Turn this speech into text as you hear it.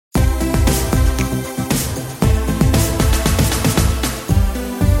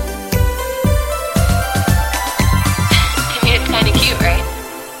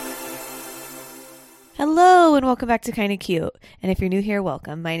and welcome back to Kinda Cute. And if you're new here,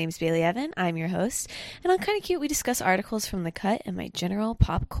 welcome. My name's Bailey Evan. I'm your host. And on Kinda Cute, we discuss articles from The Cut and my general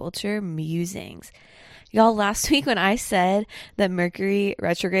pop culture musings. Y'all, last week when I said that Mercury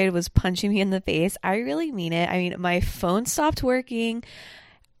retrograde was punching me in the face, I really mean it. I mean, my phone stopped working.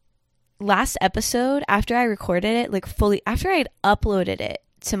 Last episode, after I recorded it, after I had uploaded it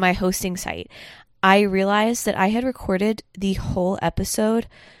to my hosting site, I realized that I had recorded the whole episode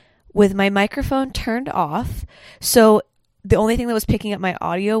with my microphone turned off. So the only thing that was picking up my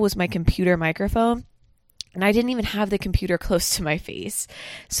audio was my computer microphone. And I didn't even have the computer close to my face.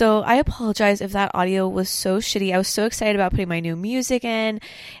 So I apologize if that audio was so shitty. I was so excited about putting my new music in.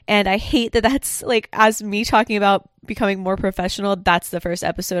 And I hate that that's as me talking about becoming more professional, that's the first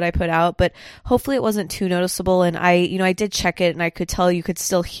episode I put out. But hopefully it wasn't too noticeable. And I did check it and I could tell you could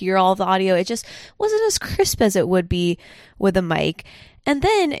still hear all the audio. It just wasn't as crisp as it would be with a mic. And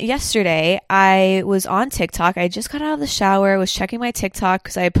then yesterday, I was on TikTok. I just got out of the shower, was checking my TikTok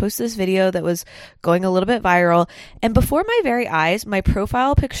because I had posted this video that was going a little bit viral. And before my very eyes, my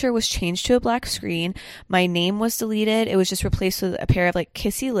profile picture was changed to a black screen. My name was deleted. It was just replaced with a pair of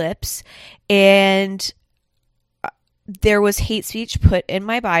kissy lips. And there was hate speech put in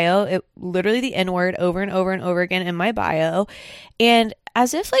my bio. Literally the N-word over and over and over again in my bio. And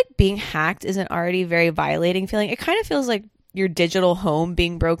as if being hacked isn't already very violating feeling, it kind of feels like your digital home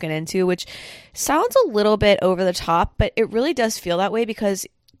being broken into, which sounds a little bit over the top, but it really does feel that way because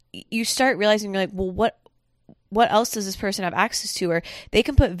you start realizing you're like, well, what else does this person have access to? Or they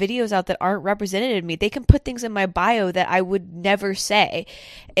can put videos out that aren't represented in me. They can put things in my bio that I would never say.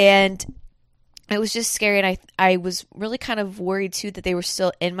 And it was just scary. And I was really kind of worried too that they were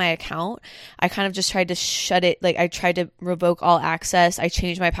still in my account. I kind of just tried to shut it. I tried to revoke all access. I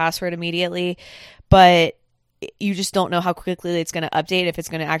changed my password immediately, but you just don't know how quickly it's going to update, if it's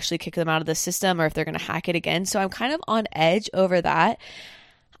going to actually kick them out of the system or if they're going to hack it again. So I'm kind of on edge over that.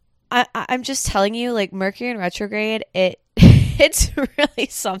 I'm just telling you, Mercury in retrograde, it's really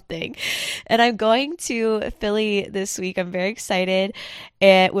something. And I'm going to Philly this week. I'm very excited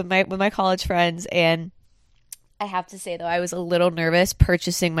with my college friends. And I have to say, though, I was a little nervous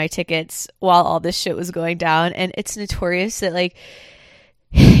purchasing my tickets while all this shit was going down. And it's notorious that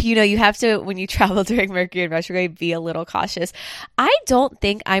you have to, when you travel during Mercury and retrograde, be a little cautious. I don't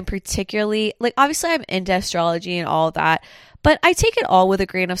think I'm particularly, obviously I'm into astrology and all of that, but I take it all with a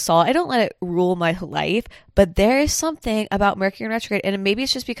grain of salt. I don't let it rule my life, but there is something about Mercury and retrograde, and maybe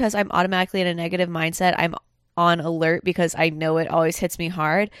it's just because I'm automatically in a negative mindset. I'm on alert because I know it always hits me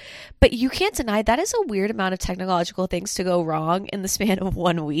hard, but you can't deny that is a weird amount of technological things to go wrong in the span of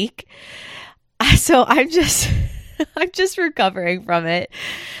 1 week. So I'm just recovering from it.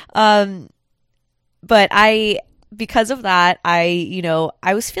 But because of that, I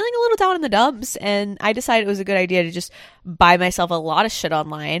was feeling a little down in the dumps, and I decided it was a good idea to just buy myself a lot of shit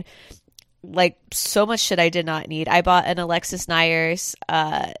online. So much shit I did not need. I bought an Alexis Nyers,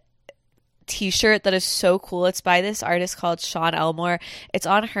 t-shirt that is so cool. It's by this artist called Sean Elmore. It's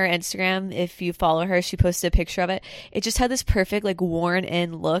on her Instagram. If you follow her, she posted a picture of it. It just had this perfect worn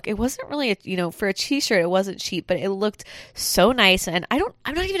in look. It wasn't really for a t-shirt, it wasn't cheap, but it looked so nice. And I'm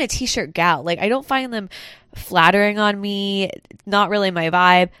not even a t-shirt gal. I don't find them flattering on me. Not really my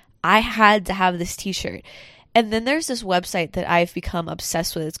vibe. I had to have this t-shirt. And then there's this website that I've become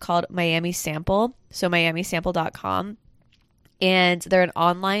obsessed with. It's called Miami Sample. So miamisample.com. And they're an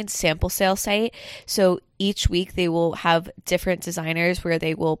online sample sale site. So each week they will have different designers where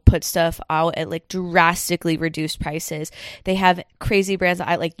they will put stuff out at drastically reduced prices. They have crazy brands that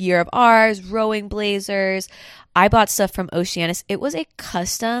I like, Year of Ours, Rowing Blazers. I bought stuff from Oceanus. It was a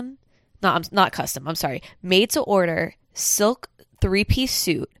made to order silk 3-piece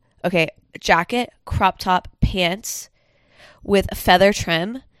suit. Okay, jacket, crop top, pants with feather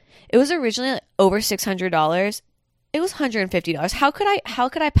trim. It was originally over $600. It was $150. How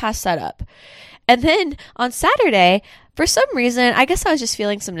could I pass that up? And then on Saturday, for some reason, I guess I was just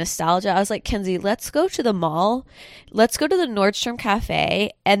feeling some nostalgia. I was like, Kenzie, let's go to the mall. Let's go to the Nordstrom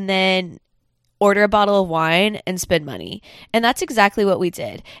Cafe and then order a bottle of wine and spend money. And that's exactly what we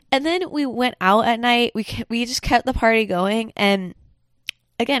did. And then we went out at night. We just kept the party going. And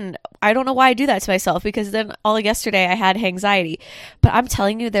again, I don't know why I do that to myself, because then all yesterday I had anxiety. But I'm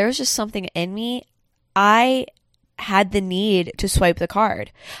telling you, there was just something in me. I had the need to swipe the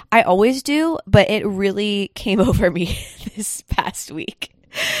card. I always do, but it really came over me this past week.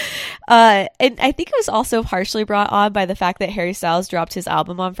 And I think it was also partially brought on by the fact that Harry Styles dropped his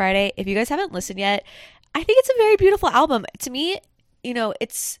album on Friday. If you guys haven't listened yet, I think it's a very beautiful album. To me,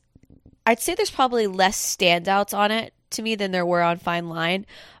 I'd say there's probably less standouts on it to me than there were on Fine Line,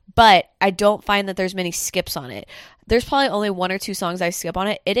 but I don't find that there's many skips on it. There's probably only 1 or 2 songs I skip on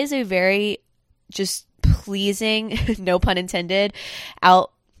it. It is a very just pleasing, no pun intended,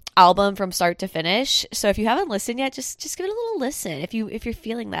 album from start to finish. So if you haven't listened yet, just give it a little listen if you're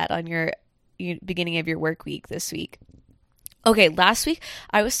feeling that on your beginning of your work week this week. Okay, last week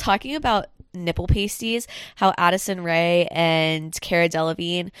I was talking about nipple pasties, how Addison Rae and Cara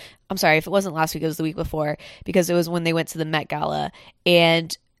Delevingne, I'm sorry, if it wasn't last week, it was the week before, because it was when they went to the Met Gala,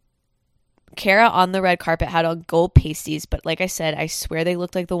 and Cara on the red carpet had on gold pasties, but like I said, I swear they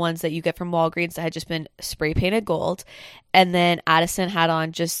looked like the ones that you get from Walgreens that had just been spray painted gold. And then Addison had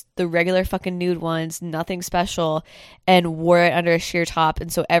on just the regular fucking nude ones, nothing special, and wore it under a sheer top. And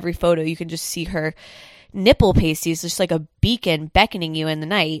so every photo you can just see her nipple pasties, just like a beacon beckoning you in the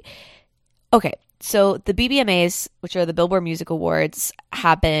night. Okay, so the BBMAs, which are the Billboard Music Awards,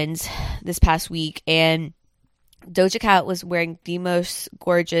 happened this past week, and Doja Cat was wearing the most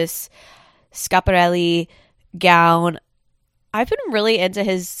gorgeous Schiaparelli gown. I've been really into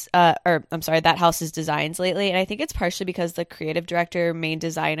that house's designs lately, and I think it's partially because the creative director, main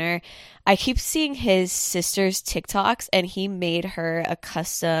designer, I keep seeing his sister's TikToks, and he made her a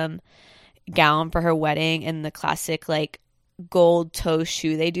custom gown for her wedding in the classic like gold toe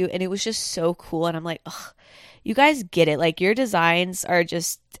shoe they do, and it was just so cool. And I'm like, ugh, you guys get it, like your designs are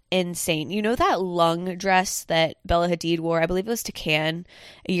just insane. You know that lung dress that Bella Hadid wore, I believe it was to Cannes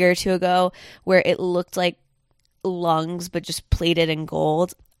a year or 2 ago, where it looked like lungs but just plated in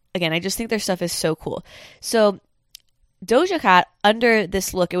gold? Again, I just think their stuff is so cool. So Doja Cat, under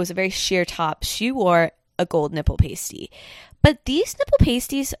this look, it was a very sheer top, she wore a gold nipple pasty. But these nipple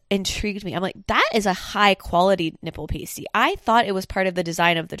pasties intrigued me. I'm like, that is a high quality nipple pasty. I thought it was part of the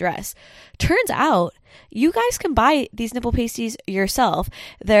design of the dress. Turns out, you guys can buy these nipple pasties yourself.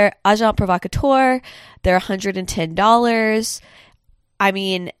 They're Agent Provocateur. They're $110. I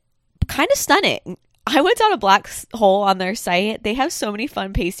mean, kind of stunning. I went down a black hole on their site. They have so many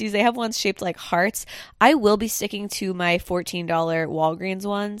fun pasties. They have ones shaped like hearts. I will be sticking to my $14 Walgreens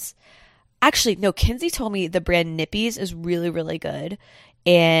ones. Actually, no, Kinsey told me the brand Nippies is really, really good,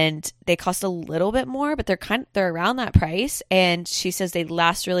 and they cost a little bit more, but they're around that price, and she says they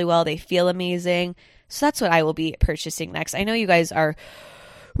last really well, they feel amazing, so that's what I will be purchasing next. I know you guys are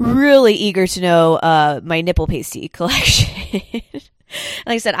really eager to know my nipple pasty collection.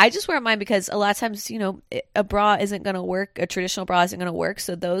 Like I said, I just wear mine because a lot of times, a bra isn't going to work, a traditional bra isn't going to work,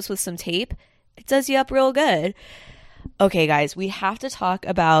 so those with some tape, it does you up real good. Okay, guys, we have to talk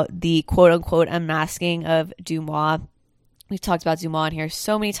about the quote-unquote unmasking of Dumois. We've talked about Dumois on here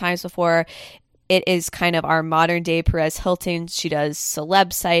so many times before. It is kind of our modern-day Perez Hilton. She does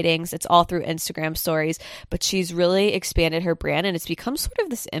celeb sightings. It's all through Instagram stories, but she's really expanded her brand, and it's become sort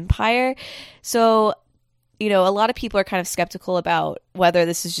of this empire. So, a lot of people are kind of skeptical about whether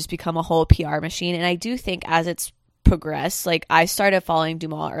this has just become a whole PR machine, and I do think as it's progress, like I started following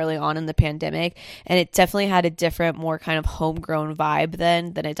Dumois early on in the pandemic, and it definitely had a different, more kind of homegrown vibe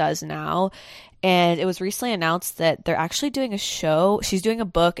then than it does now. And it was recently announced that they're actually doing a show. She's doing a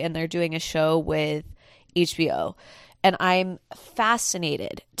book, and they're doing a show with HBO, and I'm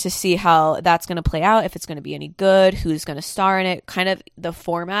fascinated to see how that's going to play out, if it's going to be any good, who's going to star in it, kind of the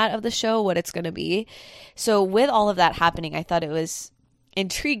format of the show, what it's going to be. So with all of that happening, I thought it was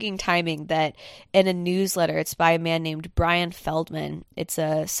intriguing timing that in a newsletter, it's by a man named Brian Feldman. It's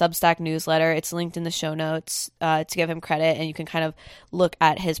a Substack newsletter. It's linked in the show notes to give him credit, and you can kind of look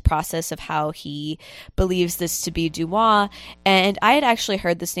at his process of how he believes this to be Dumois. And I had actually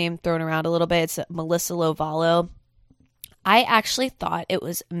heard this name thrown around a little bit. It's Melissa Lovallo. I actually thought it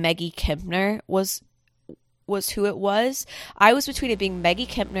was Maggie Kempner was who it was. I was between it being Maggie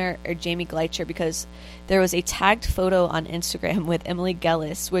Kempner or Jamie Gleicher, because there was a tagged photo on Instagram with Emily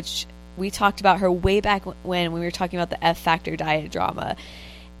Gellis, which we talked about her way back when we were talking about the F Factor diet drama,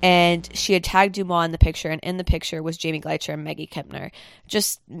 and she had tagged Dumois in the picture, and in the picture was Jamie Gleicher and Maggie Kempner.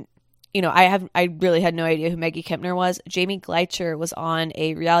 Just, I really had no idea who Maggie Kempner was. Jamie Gleicher was on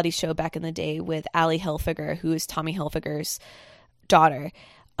a reality show back in the day with Ali Hilfiger, who is Tommy Hilfiger's daughter.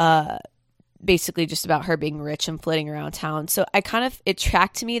 Basically just about her being rich and flitting around town. So it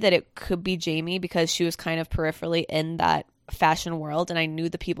tracked to me that it could be Jamie, because she was kind of peripherally in that fashion world, and I knew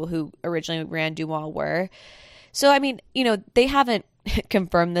the people who originally ran Dumois were. So, I mean, they haven't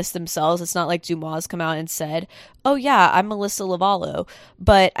confirmed this themselves. It's not like Dumois has come out and said, oh yeah, I'm Melissa Lovallo.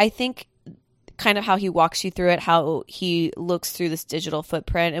 But I think kind of how he walks you through it, how he looks through this digital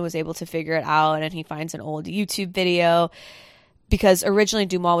footprint and was able to figure it out, and he finds an old YouTube video, because originally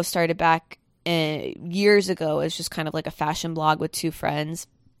Dumois was started back years ago as just kind of like a fashion blog with two friends,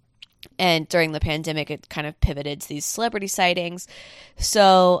 And during the pandemic, it kind of pivoted to these celebrity sightings.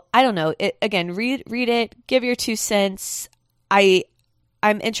 So I don't know. Again, read it, give your 2 cents. I'm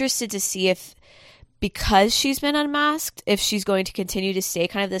interested to see if, because she's been unmasked, if she's going to continue to stay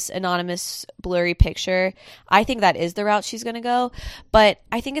kind of this anonymous, blurry picture. I think that is the route she's going to go. But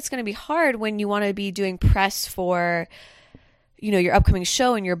I think it's going to be hard when you want to be doing press for, your upcoming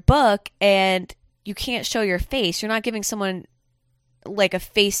show and your book, and you can't show your face. You're not giving someone like a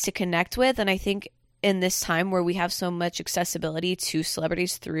face to connect with. And I think in this time where we have so much accessibility to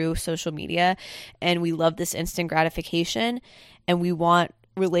celebrities through social media, and we love this instant gratification, and we want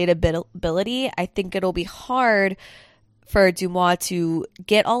relatability, I think it'll be hard for Dumois to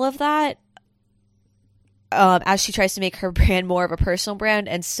get all of that as she tries to make her brand more of a personal brand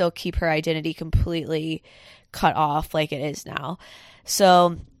and still keep her identity completely cut off like it is now.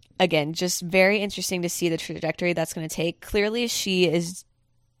 So again, just very interesting to see the trajectory that's going to take. Clearly she is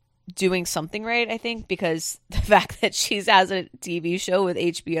doing something right, I think, because the fact that she's has a TV show with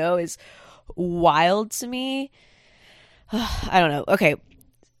HBO is wild to me. I don't know. Okay.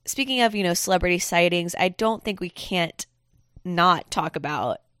 Speaking of, celebrity sightings, I don't think we can't not talk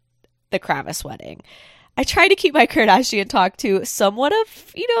about the Kravis wedding. I try to keep my Kardashian talk to somewhat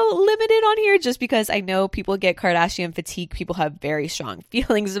of, limited on here, just because I know people get Kardashian fatigue. People have very strong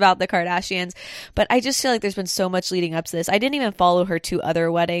feelings about the Kardashians, but I just feel like there's been so much leading up to this. I didn't even follow her 2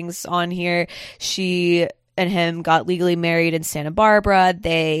 other weddings on here. She and him got legally married in Santa Barbara.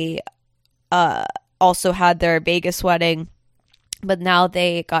 They also had their Vegas wedding. But now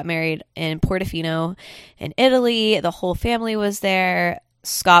they got married in Portofino in Italy. The whole family was there.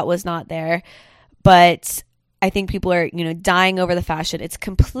 Scott was not there. But I think people are, dying over the fashion. It's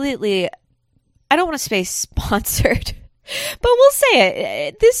completely, I don't want to say sponsored, but we'll say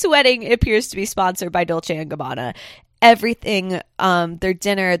it. This wedding appears to be sponsored by Dolce & Gabbana. Everything, their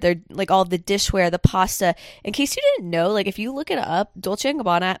dinner, their all the dishware, the pasta. In case you didn't know, if you look it up, Dolce &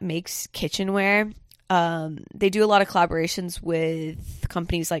 Gabbana makes kitchenware. They do a lot of collaborations with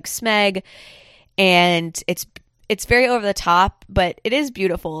companies like Smeg, and it's very over the top, but it is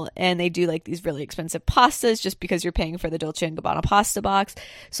beautiful. And they do these really expensive pastas just because you're paying for the Dolce & Gabbana pasta box.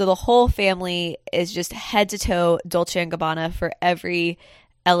 So the whole family is just head to toe Dolce & Gabbana for every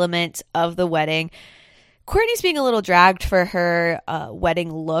element of the wedding. Kourtney's being a little dragged for her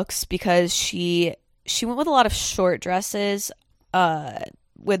wedding looks because she went with a lot of short dresses,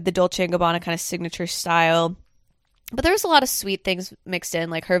 with the Dolce & Gabbana kind of signature style. But there was a lot of sweet things mixed in.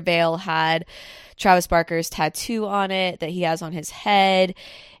 Her veil had Travis Barker's tattoo on it that he has on his head.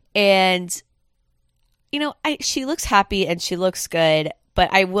 And, she looks happy and she looks good.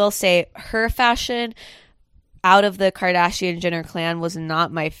 But I will say her fashion out of the Kardashian-Jenner clan was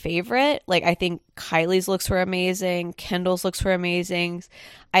not my favorite. I think Kylie's looks were amazing. Kendall's looks were amazing.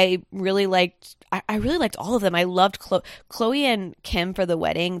 I really liked all of them. I loved Khloe and Kim for the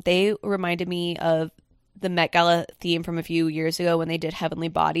wedding. They reminded me of the Met Gala theme from a few years ago when they did Heavenly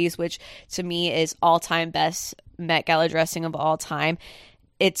Bodies, which to me is all-time best Met Gala dressing of all time.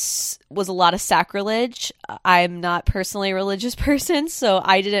 It was a lot of sacrilege. I'm not personally a religious person, so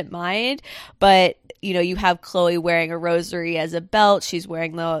I didn't mind. But, you have Khloe wearing a rosary as a belt. She's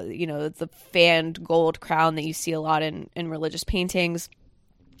wearing the fanned gold crown that you see a lot in religious paintings.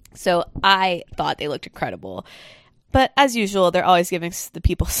 So I thought they looked incredible. But as usual, they're always giving the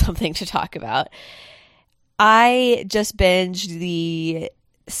people something to talk about. I just binged the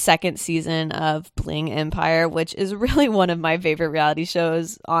 2nd season of Bling Empire, which is really one of my favorite reality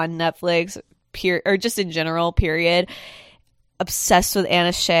shows on Netflix, or just in general, period. Obsessed with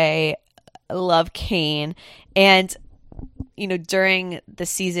Anna Shay, love Kane. And, during the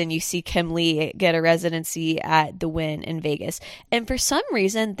season, you see Kim Lee get a residency at the Wynn in Vegas. And for some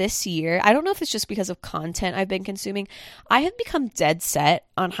reason this year, I don't know if it's just because of content I've been consuming, I have become dead set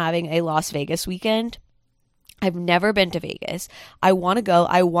on having a Las Vegas weekend. I've never been to Vegas. I want to go.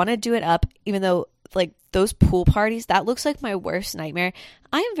 I want to do it up, even though those pool parties, that looks like my worst nightmare.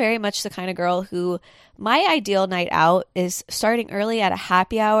 I am very much the kind of girl who my ideal night out is starting early at a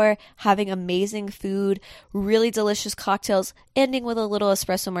happy hour, having amazing food, really delicious cocktails, ending with a little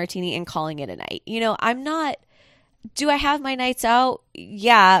espresso martini and calling it a night. Do I have my nights out?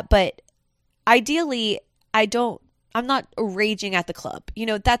 Yeah, but ideally I'm not raging at the club.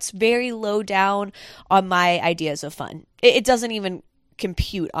 That's very low down on my ideas of fun. It doesn't even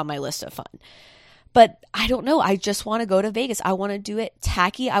compute on my list of fun. But I don't know. I just want to go to Vegas. I want to do it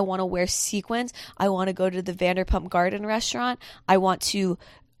tacky. I want to wear sequins. I want to go to the Vanderpump Garden restaurant. I want to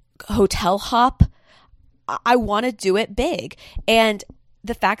hotel hop. I want to do it big. And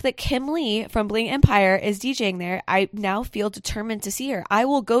the fact that Kim Lee from Bling Empire is DJing there, I now feel determined to see her. I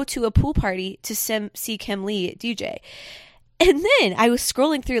will go to a pool party to see Kim Lee DJ. And then I was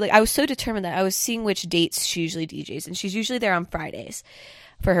scrolling through, like, I was so determined that I was seeing which dates she usually DJs, and she's usually there on Fridays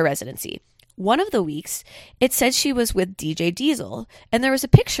for her residency. One of the weeks, it said she was with DJ Diesel, and there was a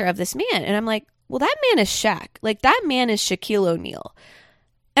picture of this man, and I'm like, well, that man is Shaq. Like, that man is Shaquille O'Neal.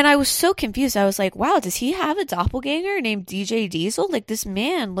 And I was so confused. I was like, wow, does he have a doppelganger named DJ Diesel? Like, this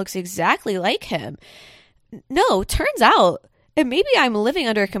man looks exactly like him. No, turns out, and maybe I'm living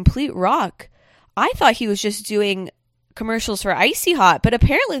under a complete rock, I thought he was just doing commercials for Icy Hot, but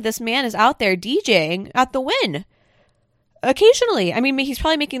apparently this man is out there DJing at the Wynn occasionally. I mean, he's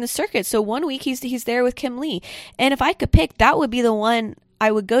probably making the circuit. So one week he's there with Kim Lee, and if I could pick, that would be the one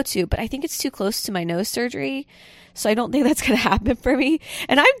I would go to. But I think it's too close to my nose surgery, so I don't think that's going to happen for me,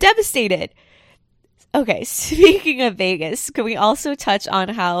 and I'm devastated. Okay, speaking of Vegas, can we also touch on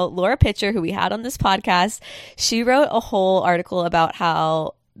how Laura Pitcher, who we had on this podcast, she wrote a whole article about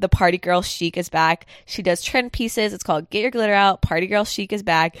how the party girl chic is back. She does trend pieces. It's called Get Your Glitter Out. Party girl chic is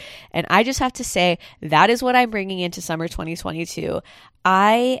back. And I just have to say, that is what I'm bringing into summer 2022.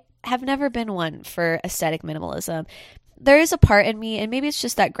 I have never been one for aesthetic minimalism. There is a part in me, and maybe it's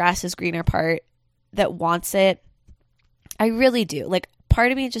just that grass is greener part, that wants it. I really do. Like,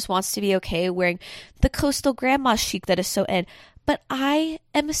 part of me just wants to be okay wearing the coastal grandma chic that is so in. But I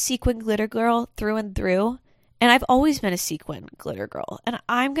am a sequin glitter girl through and through. And I've always been a sequin glitter girl. And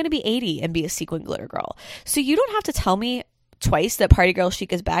I'm going to be 80 and be a sequin glitter girl. So you don't have to tell me twice that party girl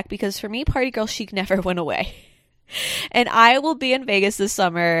chic is back, because for me, party girl chic never went away. And I will be in Vegas this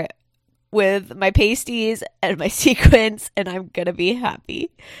summer with my pasties and my sequins, and I'm going to be happy.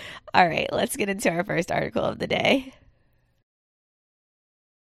 All right, let's get into our first article of the day.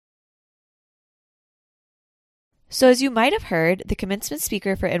 So as you might have heard, the commencement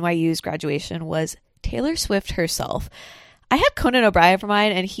speaker for NYU's graduation was Taylor Swift herself. I had Conan O'Brien for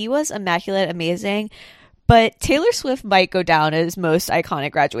mine, and he was immaculate, amazing, but Taylor Swift might go down as most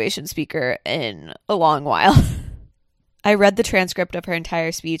iconic graduation speaker in a long while. I read the transcript of her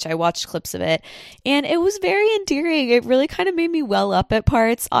entire speech. I watched clips of it, and it was very endearing. It really kind of made me well up at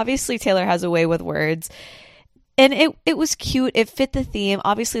parts. Obviously, Taylor has a way with words, and it was cute. It fit the theme.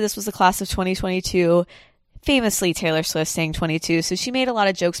 Obviously, this was the class of 2022. Famously, Taylor Swift sang 22, so she made a lot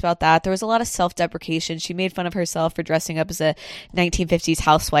of jokes about that. There was a lot of self-deprecation. She made fun of herself for dressing up as a 1950s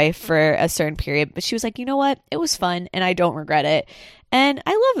housewife for a certain period, but she was like, you know what? It was fun, and I don't regret it. And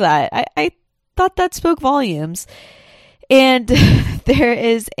I love that. I thought that spoke volumes. And there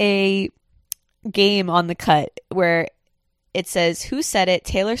is a game on the cut where it says, who said it,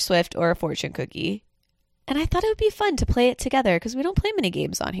 Taylor Swift or a fortune cookie? And I thought it would be fun to play it together, because we don't play many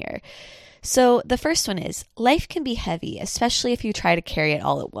games on here. So the first one is, life can be heavy, especially if you try to carry it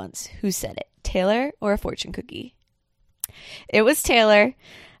all at once. Who said it, Taylor or a fortune cookie? It was Taylor.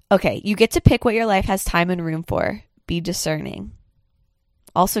 Okay, you get to pick what your life has time and room for. Be discerning.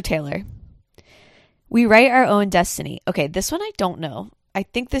 Also Taylor. We write our own destiny. Okay, this one I don't know. I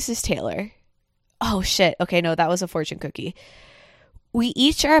think this is Taylor. Oh shit. Okay, no, that was a fortune cookie. We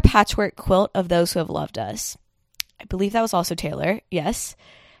each are a patchwork quilt of those who have loved us. I believe that was also Taylor. Yes.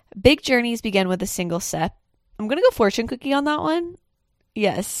 Big journeys begin with a single step. I'm going to go fortune cookie on that one.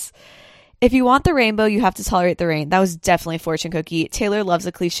 Yes. If you want the rainbow, you have to tolerate the rain. That was definitely fortune cookie. Taylor loves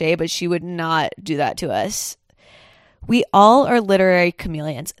a cliche, but she would not do that to us. We all are literary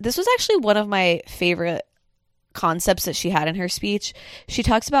chameleons. This was actually one of my favorite concepts that she had in her speech. She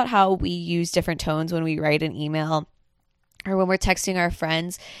talks about how we use different tones when we write an email or when we're texting our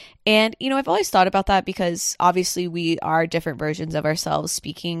friends. And, you know, I've always thought about that, because obviously we are different versions of ourselves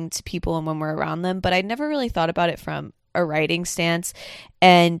speaking to people and when we're around them, but I never really thought about it from a writing stance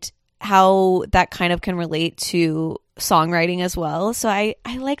and how that kind of can relate to songwriting as well. So I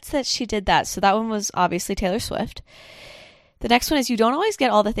liked that she did that. So that one was obviously Taylor Swift. The next one is, you don't always get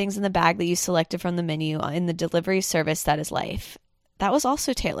all the things in the bag that you selected from the menu in the delivery service that is life. That was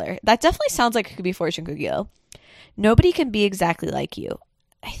also Taylor. That definitely sounds like it could be fortune cookie though. Nobody can be exactly like you.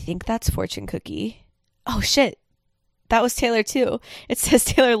 I think that's fortune cookie. Oh shit. That was Taylor too. It says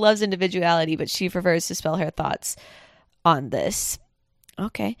Taylor loves individuality, but she prefers to spell her thoughts on this.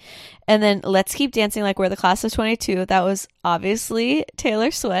 Okay. And then let's keep dancing like we're the class of 22. That was obviously Taylor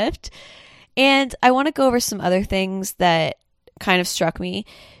Swift. And I want to go over some other things that kind of struck me.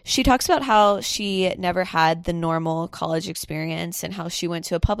 She talks about how she never had the normal college experience and how she went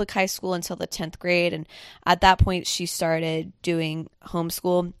to a public high school until the 10th grade. And at that point, she started doing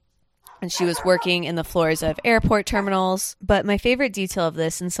homeschool. and she was working in the floors of airport terminals. But my favorite detail of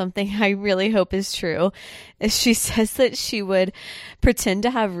this, and something I really hope is true, is she says that she would pretend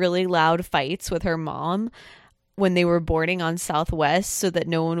to have really loud fights with her mom when they were boarding on Southwest so that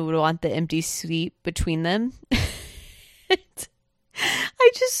no one would want the empty seat between them.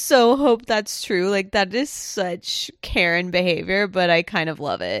 I just so hope that's true. Like, that is such Karen behavior, but I kind of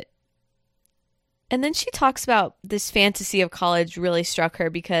love it. And then she talks about this fantasy of college really struck her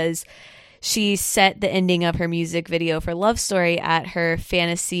because she set the ending of her music video for Love Story at her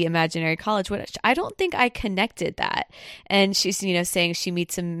fantasy imaginary college, which I don't think I connected that. And she's, saying she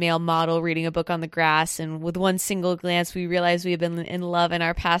meets a male model reading a book on the grass, and with one single glance, we realize we've been in love in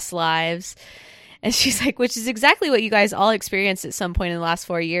our past lives. And she's like, which is exactly what you guys all experienced at some point in the last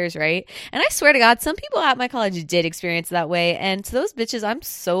 4 years, right? And I swear to God, some people at my college did experience that way. And to those bitches, I'm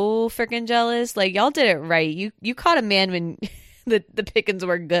so freaking jealous. Like, y'all did it right. You caught a man when the pickings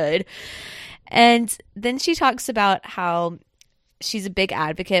were good. And then she talks about how she's a big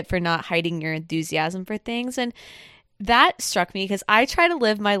advocate for not hiding your enthusiasm for things. And that struck me because I try to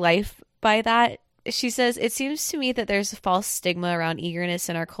live my life by that. She says, it seems to me that there's a false stigma around eagerness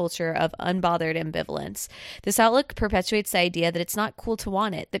in our culture of unbothered ambivalence. This outlook perpetuates the idea that it's not cool to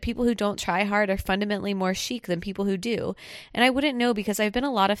want it, that people who don't try hard are fundamentally more chic than people who do. And I wouldn't know because I've been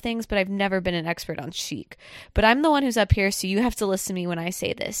a lot of things, but I've never been an expert on chic. But I'm the one who's up here, so you have to listen to me when I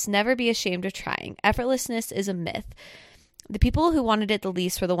say this. Never be ashamed of trying. Effortlessness is a myth. The people who wanted it the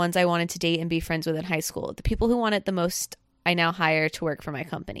least were the ones I wanted to date and be friends with in high school. The people who want it the most I now hire to work for my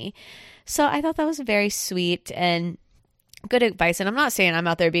company. So I thought that was very sweet and good advice. And I'm not saying I'm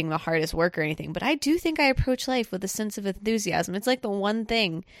out there being the hardest worker or anything, but I do think I approach life with a sense of enthusiasm. It's like the one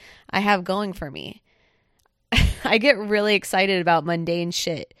thing I have going for me. I get really excited about mundane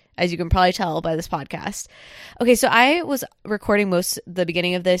shit, as you can probably tell by this podcast. Okay, so I was recording the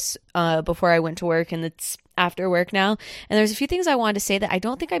beginning of this before I went to work, and it's after work now. And there's a few things I wanted to say that I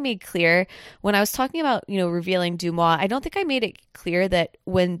don't think I made clear when I was talking about, revealing DeuxMoi. I don't think I made it clear that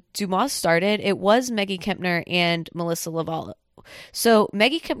when DeuxMoi started, it was Maggie Kempner and Melissa Lavallo. So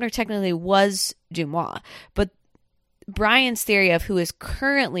Maggie Kempner technically was DeuxMoi, but Brian's theory of who is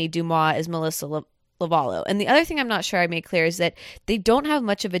currently DeuxMoi is Melissa Lavallo. And the other thing I'm not sure I made clear is that they don't have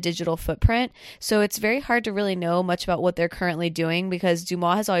much of a digital footprint. So it's very hard to really know much about what they're currently doing because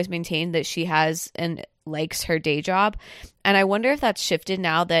DeuxMoi has always maintained that she has and likes her day job. And I wonder if that's shifted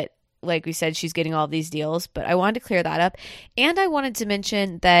now that, like we said, she's getting all these deals. But I wanted to clear that up. And I wanted to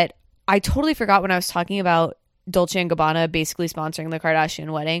mention that I totally forgot when I was talking about Dolce & Gabbana basically sponsoring the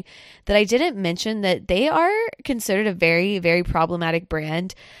Kardashian wedding that I didn't mention that they are considered a very, very problematic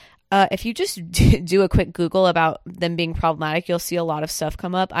brand. If you just do a quick Google about them being problematic, you'll see a lot of stuff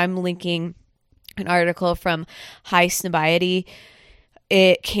come up. I'm linking an article from High Snobiety.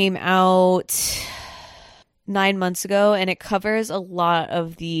 It came out 9 months ago, and it covers a lot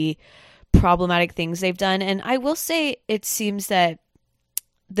of the problematic things they've done. And I will say it seems that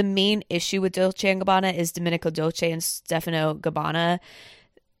the main issue with Dolce & Gabbana is Domenico Dolce and Stefano Gabbana,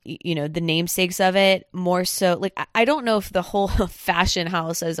 the namesakes of it, more so. Like, I don't know if the whole fashion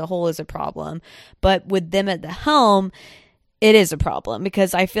house as a whole is a problem, but with them at the helm, it is a problem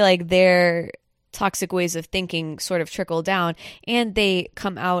because I feel like their toxic ways of thinking sort of trickle down, and they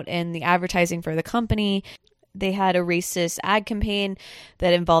come out in the advertising for the company. They had a racist ad campaign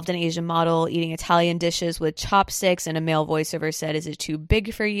that involved an Asian model eating Italian dishes with chopsticks, and a male voiceover said, "Is it too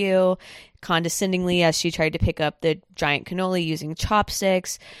big for you?" condescendingly as she tried to pick up the giant cannoli using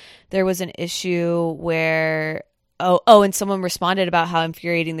chopsticks. There was an issue where, and someone responded about how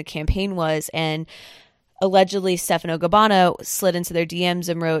infuriating the campaign was, and allegedly Stefano Gabbana slid into their DMs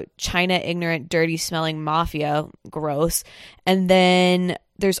and wrote, "China ignorant, dirty smelling mafia, gross." And then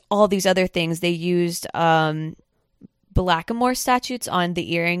there's all these other things. They used Blackamoor statutes on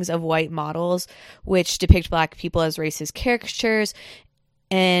the earrings of white models, which depict black people as racist caricatures.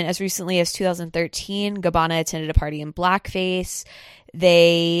 And as recently as 2013, Gabbana attended a party in blackface.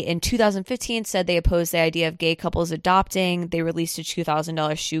 They, in 2015, said they opposed the idea of gay couples adopting. They released a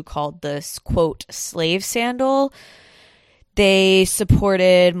 $2,000 shoe called the, quote, slave sandal. They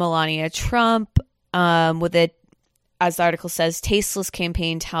supported Melania Trump with a, as the article says, tasteless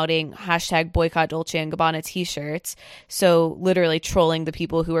campaign touting hashtag boycott Dolce & Gabbana t-shirts. So literally trolling the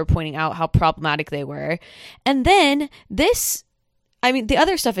people who were pointing out how problematic they were. And then the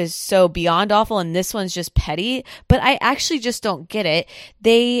other stuff is so beyond awful, and this one's just petty, but I actually just don't get it.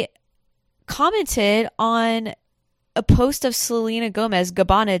 They commented on a post of Selena Gomez,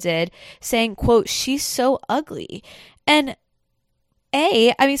 Gabbana did, saying, quote, "She's so ugly." And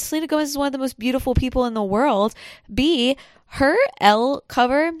Selena Gomez is one of the most beautiful people in the world. B, her Elle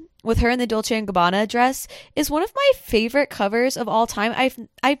cover with her in the Dolce & Gabbana dress is one of my favorite covers of all time.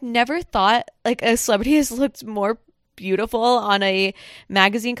 I've never thought like a celebrity has looked more beautiful on a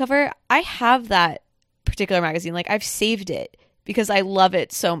magazine cover. I have that particular magazine. Like, I've saved it because I love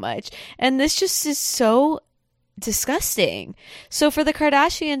it so much. And this just is so disgusting. So for the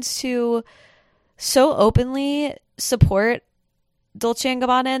Kardashians to so openly support Dolce &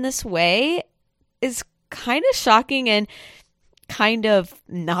 Gabbana in this way is kind of shocking and kind of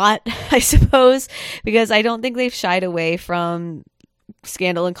not, I suppose, because I don't think they've shied away from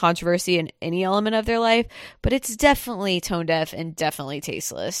scandal and controversy in any element of their life, but it's definitely tone deaf and definitely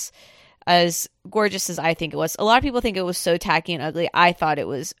tasteless. As gorgeous as I think it was, a lot of people think it was so tacky and ugly. I thought it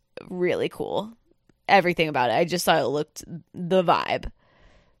was really cool. Everything about it. I just thought it looked the vibe.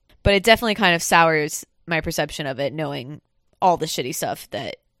 But it definitely kind of sours my perception of it, knowing all the shitty stuff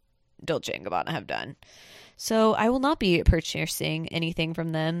that Dolce & Gabbana have done. So I will not be purchasing anything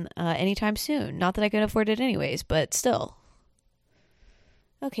from them anytime soon. Not that I could afford it anyways, but still.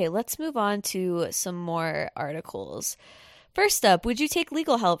 Okay, let's move on to some more articles. First up, would you take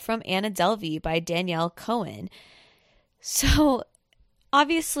legal help from Anna Delvey by Danielle Cohen? So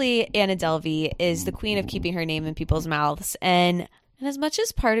obviously Anna Delvey is the queen of keeping her name in people's mouths. And as much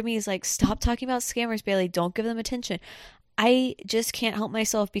as part of me is like, stop talking about scammers, Bailey, don't give them attention, I just can't help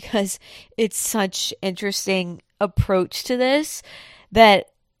myself because it's such interesting approach to this that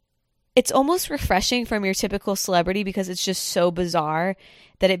it's almost refreshing from your typical celebrity because it's just so bizarre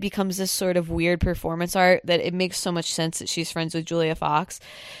that it becomes this sort of weird performance art that it makes so much sense that she's friends with Julia Fox.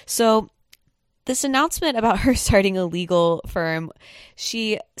 So this announcement about her starting a legal firm,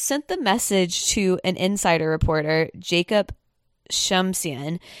 she sent the message to an insider reporter, Jacob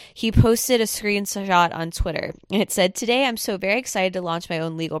Shumsian. He posted a screenshot on Twitter, and it said, "Today I'm so very excited to launch my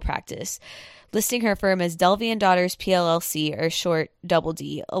own legal practice," listing her firm as Delvey & Daughters PLLC, or short Double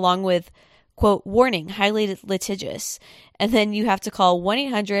D, along with, quote, "warning, highly litigious." And then you have to call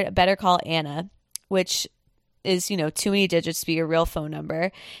 1-800-BETTER-CALL-ANNA, which is, too many digits to be a real phone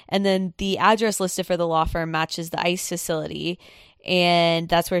number. And then the address listed for the law firm matches the ICE facility, and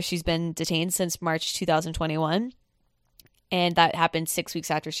that's where she's been detained since March 2021. And that happened 6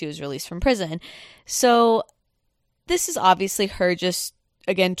 weeks after she was released from prison. So this is obviously her just,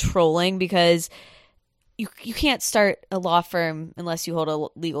 again, trolling because you can't start a law firm unless you hold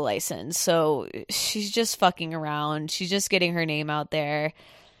a legal license. So she's just fucking around. She's just getting her name out there.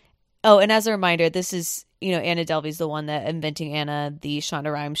 Oh, and as a reminder, this is, Anna Delvey's the one that Inventing Anna, the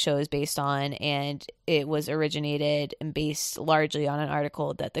Shonda Rhimes show, is based on, and it was originated and based largely on an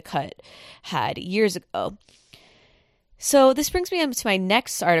article that The Cut had years ago. So this brings me to my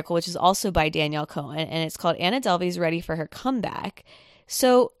next article, which is also by Danielle Cohen, and it's called Anna Delvey's Ready for Her Comeback.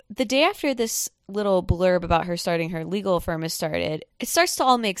 So the day after this little blurb about her starting her legal firm is started, it starts to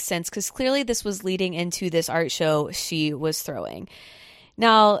all make sense because clearly this was leading into this art show she was throwing.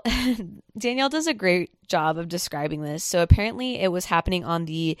 Now, Danielle does a great job of describing this. So apparently it was happening on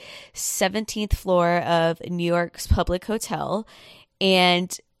the 17th floor of New York's Public Hotel,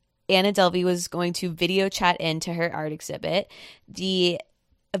 and Anna Delvey was going to video chat into her art exhibit. The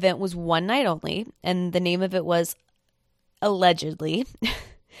event was one night only, and the name of it was Allegedly.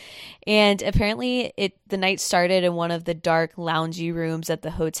 And apparently the night started in one of the dark loungy rooms at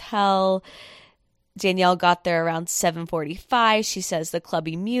the hotel. Danielle got there around 7:45. She says the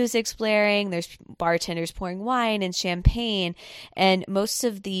clubby music's blaring. There's bartenders pouring wine and champagne. And most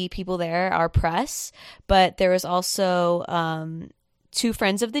of the people there are press. But there was also two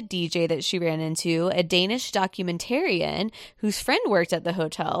friends of the DJ that she ran into, a Danish documentarian whose friend worked at the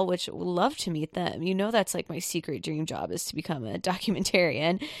hotel, which would love to meet them. That's like my secret dream job, is to become a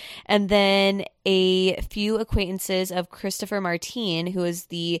documentarian. And then a few acquaintances of Christopher Martin, who is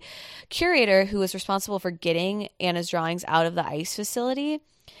the curator who was responsible for getting Anna's drawings out of the ICE facility.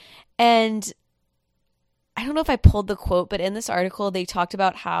 And I don't know if I pulled the quote, but in this article, they talked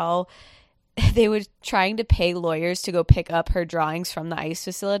about how they were trying to pay lawyers to go pick up her drawings from the ICE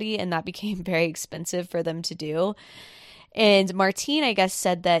facility, and that became very expensive for them to do. And Martine, I guess,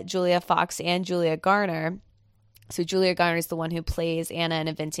 said that Julia Fox and Julia Garner, so Julia Garner is the one who plays Anna in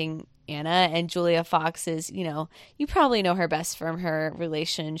Inventing Anna, and Julia Fox is, you probably know her best from her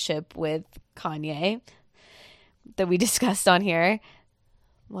relationship with Kanye that we discussed on here.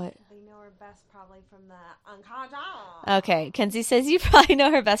 What? Best probably from the Uncut Gems. Okay, Kenzie says you probably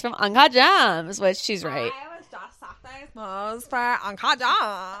know her best from Uncut Gems, which she's right. I was just Saturday's most for Uncut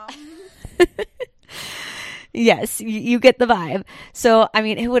Gems. Yes, you get the vibe. So, I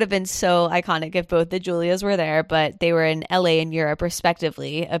mean, it would have been so iconic if both the Julias were there, but they were in LA and Europe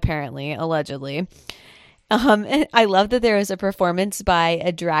respectively, apparently, allegedly. And I love that there was a performance by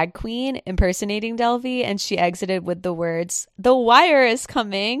a drag queen impersonating Delvey, and she exited with the words, "The wire is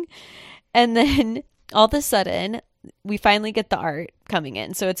coming." And then all of a sudden, we finally get the art coming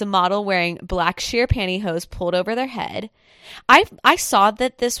in. So it's a model wearing black sheer pantyhose pulled over their head. I saw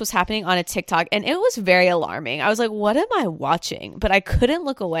that this was happening on a TikTok, and it was very alarming. I was like, what am I watching? But I couldn't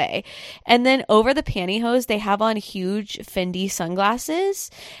look away. And then over the pantyhose, they have on huge Fendi sunglasses,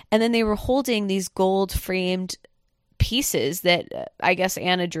 and then they were holding these gold framed pieces that I guess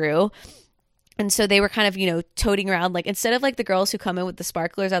Anna drew. And so they were kind of, toting around, like, instead of like the girls who come in with the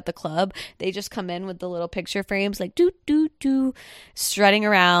sparklers at the club, they just come in with the little picture frames, like, strutting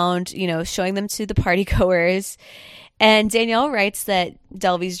around, showing them to the party goers. And Danielle writes that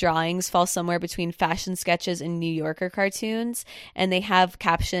Delvey's drawings fall somewhere between fashion sketches and New Yorker cartoons. And they have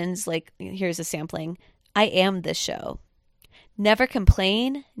captions like, here's a sampling: "I am this show. Never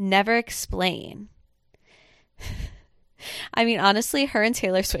complain, never explain." I mean, honestly, her and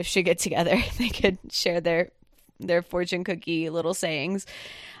Taylor Swift should get together. They could share their fortune cookie little sayings.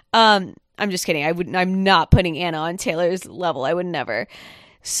 I'm just kidding. I'm not putting Anna on Taylor's level. I would never.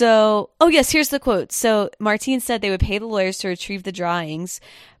 So, oh yes, here's the quote. So Martine said they would pay the lawyers to retrieve the drawings,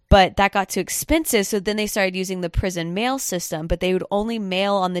 but that got too expensive. So then they started using the prison mail system, but they would only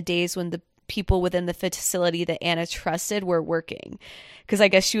mail on the days when the people within the facility that Anna trusted were working. Because I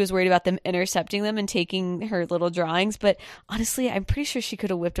guess she was worried about them intercepting them and taking her little drawings. But honestly, I'm pretty sure she could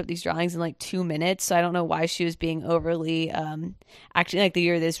have whipped up these drawings in like 2 minutes. So I don't know why she was being overly acting like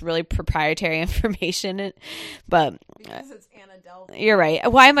you're this really proprietary information. But because it's Anna Delvey. You're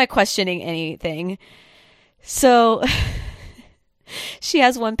right. Why am I questioning anything? So she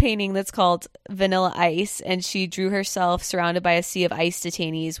has one painting that's called Vanilla Ice, and she drew herself surrounded by a sea of ICE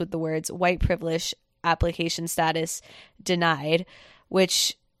detainees with the words "white privilege, application status denied,"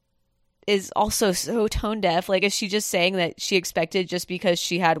 which is also so tone deaf. Like, is she just saying that she expected just because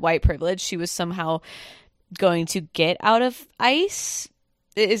she had white privilege, she was somehow going to get out of ICE?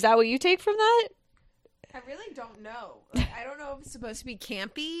 Is that what you take from that? I really don't know. Like, I don't know if it's supposed to be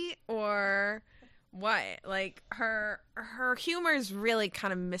campy or what. Like, her humor is really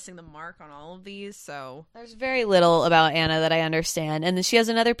kind of missing the mark on all of these, so there's very little about Anna that I understand. And then she has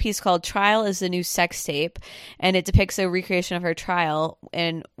another piece called "Trial is the New Sex Tape," and it depicts a recreation of her trial,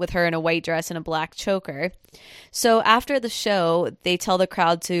 and with her in a white dress and a black choker. So after the show, they tell the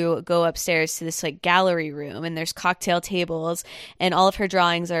crowd to go upstairs to this like gallery room, and there's cocktail tables, and all of her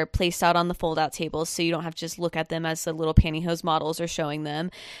drawings are placed out on the fold-out tables, so you don't have to just look at them as the little pantyhose models are showing them.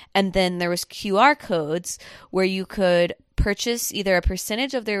 And then there was QR codes where you could purchase either a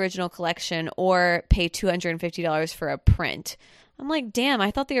percentage of the original collection or pay $250 for a print. I'm like, damn,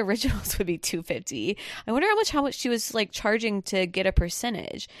 I thought the originals would be $250. I wonder how much she was like charging to get a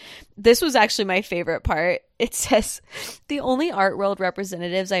percentage. This was actually my favorite part. It says, "The only art world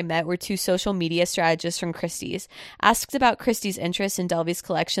representatives I met were 2 social media strategists from Christie's. Asked about Christie's interest in Delvey's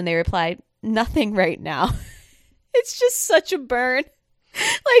collection, they replied, 'Nothing right now.'" It's just such a burn.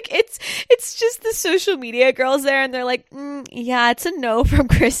 Like, it's just the social media girls there, and they're like, yeah, it's a no from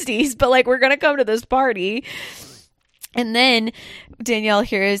Christie's, but like, we're gonna come to this party. And then Danielle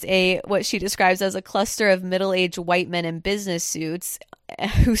hears what she describes as a cluster of middle-aged white men in business suits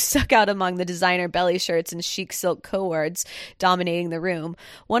who stuck out among the designer belly shirts and chic silk cords dominating the room.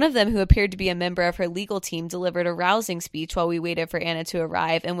 One of them, who appeared to be a member of her legal team, delivered a rousing speech while we waited for Anna to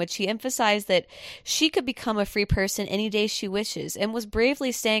arrive, in which he emphasized that she could become a free person any day she wishes, and was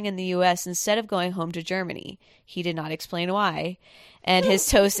bravely staying in the U.S. instead of going home to Germany. He did not explain why. And his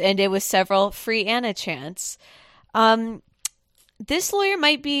toast ended with several "Free Anna" chants. This lawyer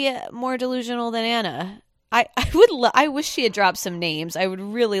might be more delusional than Anna. I wish she had dropped some names. I would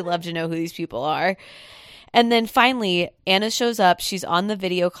really love to know who these people are. And then finally, Anna shows up. She's on the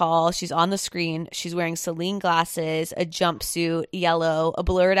video call. She's on the screen. She's wearing Celine glasses, a jumpsuit, yellow, a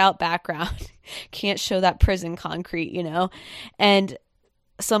blurred out background. Can't show that prison concrete, And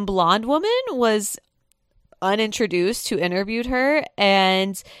some blonde woman was unintroduced who interviewed her,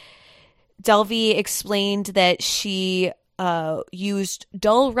 and Delvey explained that she used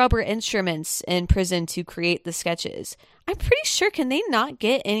dull rubber instruments in prison to create the sketches. I'm pretty sure, can they not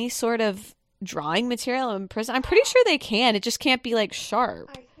get any sort of drawing material in prison? I'm pretty sure they can. It just can't be like sharp.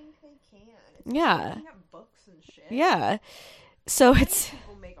 I think they can. It's yeah. Like books and shit. Yeah. So it's...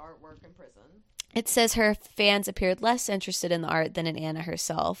 people make artwork in prison. It says her fans appeared less interested in the art than in Anna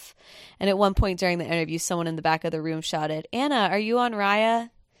herself. And at one point during the interview, someone in the back of the room shouted, "Anna, are you on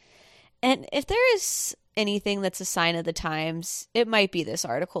Raya?" And if there is anything that's a sign of the times, it might be this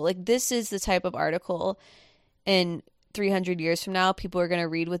article. Like, this is the type of article in 300 years from now, people are going to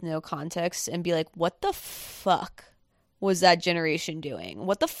read with no context and be like, what the fuck was that generation doing?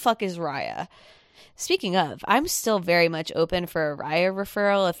 What the fuck is Raya? Speaking of, I'm still very much open for a Raya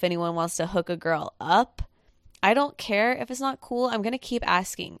referral if anyone wants to hook a girl up. I don't care if it's not cool. I'm going to keep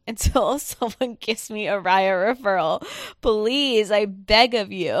asking until someone gives me a Raya referral. Please, I beg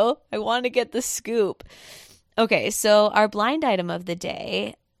of you. I want to get the scoop. Okay, so our blind item of the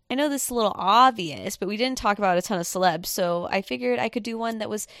day. I know this is a little obvious, but we didn't talk about a ton of celebs, so I figured I could do one that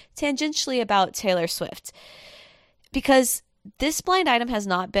was tangentially about Taylor Swift. Because this blind item has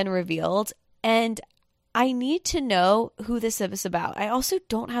not been revealed, and I need to know who this is about. I also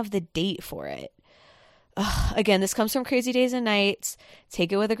don't have the date for it. Again, this comes from Crazy Days and Nights.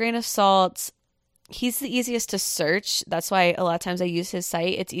 Take it with a grain of salt. He's the easiest to search. That's why a lot of times I use his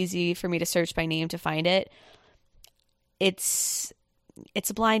site. It's easy for me to search by name to find it. It's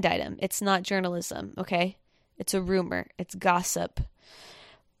a blind item. It's not journalism, okay? It's a rumor. It's gossip.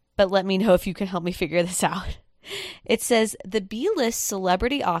 But let me know if you can help me figure this out. It says, the B-list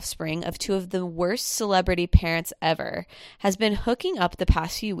celebrity offspring of two of the worst celebrity parents ever has been hooking up the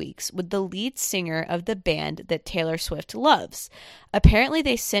past few weeks with the lead singer of the band that Taylor Swift loves. Apparently,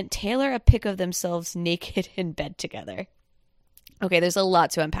 they sent Taylor a pic of themselves naked in bed together. Okay, there's a lot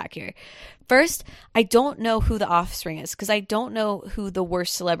to unpack here. First, I don't know who the offspring is because I don't know who the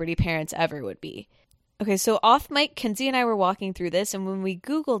worst celebrity parents ever would be. Okay, so off mic, Kenzie and I were walking through this, and when we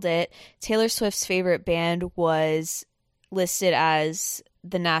Googled it, Taylor Swift's favorite band was listed as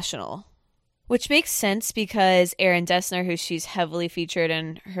The National, which makes sense because Aaron Dessner, who she's heavily featured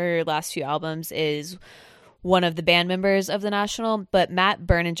in her last few albums, is one of the band members of The National, but Matt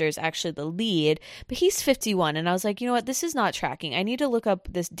Berninger is actually the lead, but he's 51, and I was like, you know what, this is not tracking. I need to look up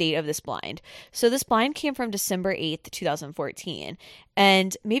this date of this blind. So this blind came from December 8th, 2014,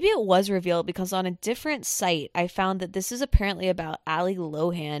 and maybe it was revealed because on a different site, I found that this is apparently about Ali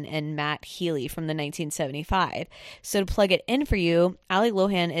Lohan and Matt Healy from the 1975. So to plug it in for you, Ali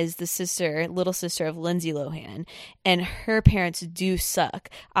Lohan is the little sister of Lindsay Lohan, and her parents do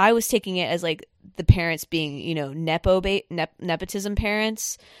suck. I was taking it as like the parents being, you know, nepotism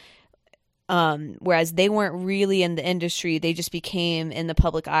parents, whereas they weren't really in the industry. They just became in the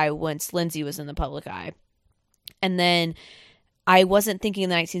public eye once Lindsay was in the public eye. And then I wasn't thinking in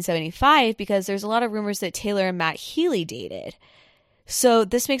 1975 because there's a lot of rumors that Taylor and Matt Healy dated. So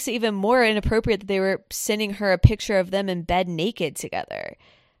this makes it even more inappropriate that they were sending her a picture of them in bed naked together.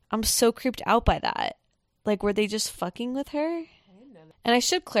 I'm so creeped out by that. Like, were they just fucking with her? And I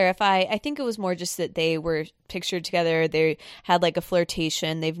should clarify, I think it was more just that they were pictured together. They had like a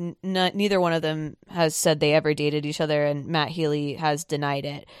flirtation. Neither one of them has said they ever dated each other, and Matt Healy has denied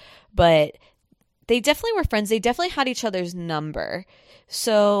it. But they definitely were friends. They definitely had each other's number.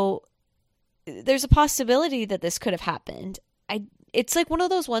 So there's a possibility that this could have happened. It's like one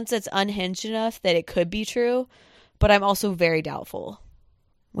of those ones that's unhinged enough that it could be true, but I'm also very doubtful.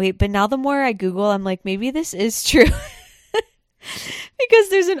 Wait, but now the more I Google, I'm like, maybe this is true. Because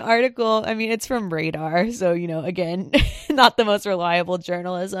there's an article, I mean, it's from Radar, so, you know, again, not the most reliable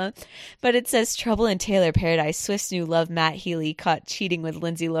journalism, but it says, trouble in Taylor Paradise, Swift's new love Matt Healy caught cheating with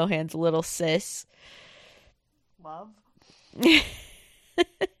Lindsay Lohan's little sis. Love?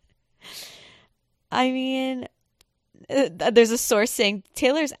 I mean, there's a source saying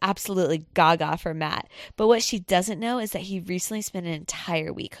Taylor's absolutely gaga for Matt, but what she doesn't know is that he recently spent an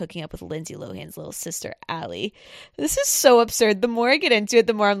entire week hooking up with Lindsay Lohan's little sister, Allie. This is so absurd. The more I get into it,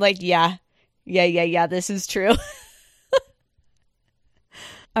 the more I'm like, yeah, this is true.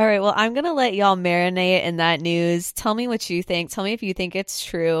 All right, well, I'm going to let y'all marinate in that news. Tell me what you think. Tell me if you think it's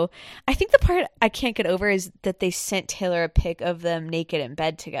true. I think the part I can't get over is that they sent Taylor a pic of them naked in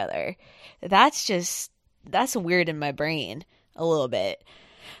bed together. That's weird in my brain a little bit.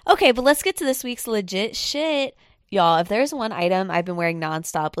 Okay, but let's get to this week's legit shit. Y'all, if there's one item I've been wearing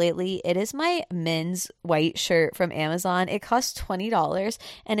nonstop lately, it is my men's white shirt from Amazon. It costs $20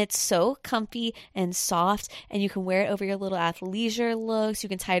 and it's so comfy and soft, and you can wear it over your little athleisure looks. You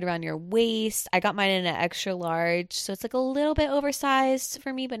can tie it around your waist. I got mine in an extra large, so it's like a little bit oversized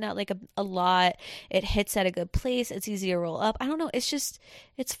for me, but not like a lot. It hits at a good place. It's easy to roll up. I don't know.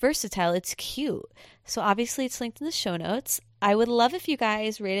 It's versatile. It's cute. So obviously it's linked in the show notes. I would love if you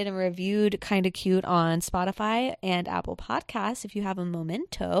guys rated and reviewed Kinda Cute on Spotify and Apple Podcasts if you have a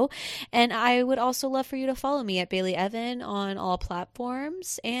momento. And I would also love for you to follow me at Bailey Evan on all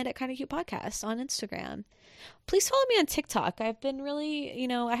platforms and at Kinda Cute Podcast on Instagram. Please follow me on TikTok. I've been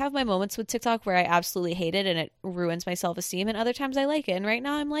really, I have my moments with TikTok where I absolutely hate it and it ruins my self-esteem, and other times I like it. And right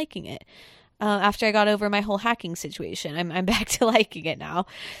now I'm liking it. After I got over my whole hacking situation, I'm back to liking it now.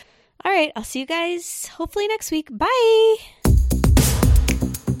 All right, I'll see you guys hopefully next week. Bye.